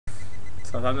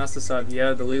So if I mess this up, you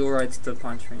have the legal rights to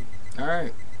punch me.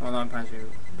 Alright. Well, not punch me,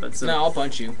 but so. No, I'll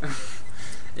punch you.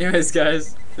 Anyways,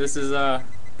 guys, this is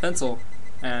Pencil,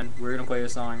 and we're gonna play a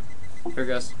song. Here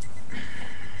goes.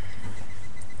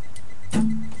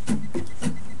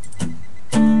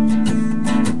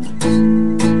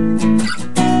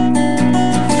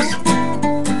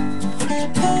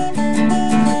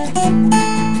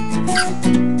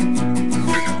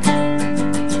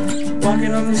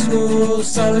 Walking home from school,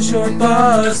 saw the short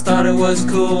bus, thought it was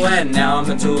cool, and now I'm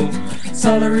a tool.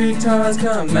 Saw the retards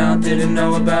come out, didn't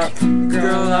know about a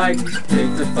girl like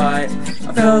picked a fight.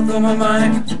 I fell through my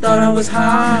mind, thought I was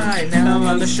high, now I'm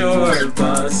on the short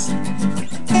bus.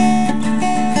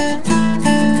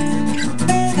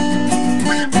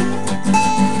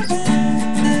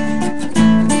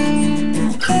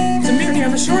 It's a mutiny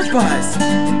on the short bus.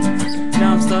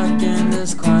 Now I'm stuck in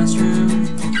this classroom,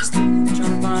 trying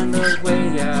to find a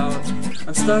way out.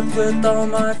 I'm stuck with all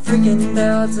my freaking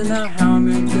doubts, and now how am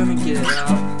I gonna get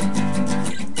out?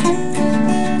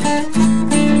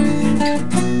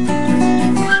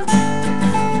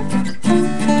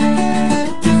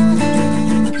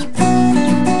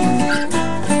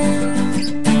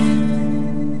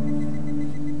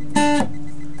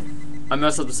 I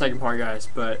messed up the second part, guys,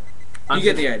 but You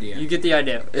get the idea. You get the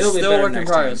idea. It's It'll be still better a work in next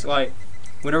progress. time. Like,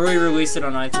 whenever we release it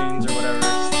on iTunes or whatever.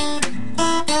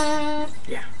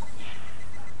 Yeah.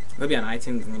 It'll be on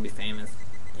iTunes and it'll be famous.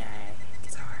 Yay.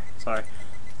 Sorry.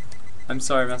 I'm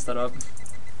sorry I messed that up.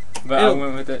 But I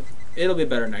went with it. It'll be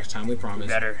better next time, we promise.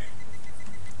 Better.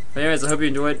 But anyways, I hope you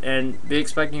enjoyed, and be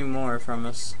expecting more from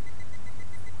us.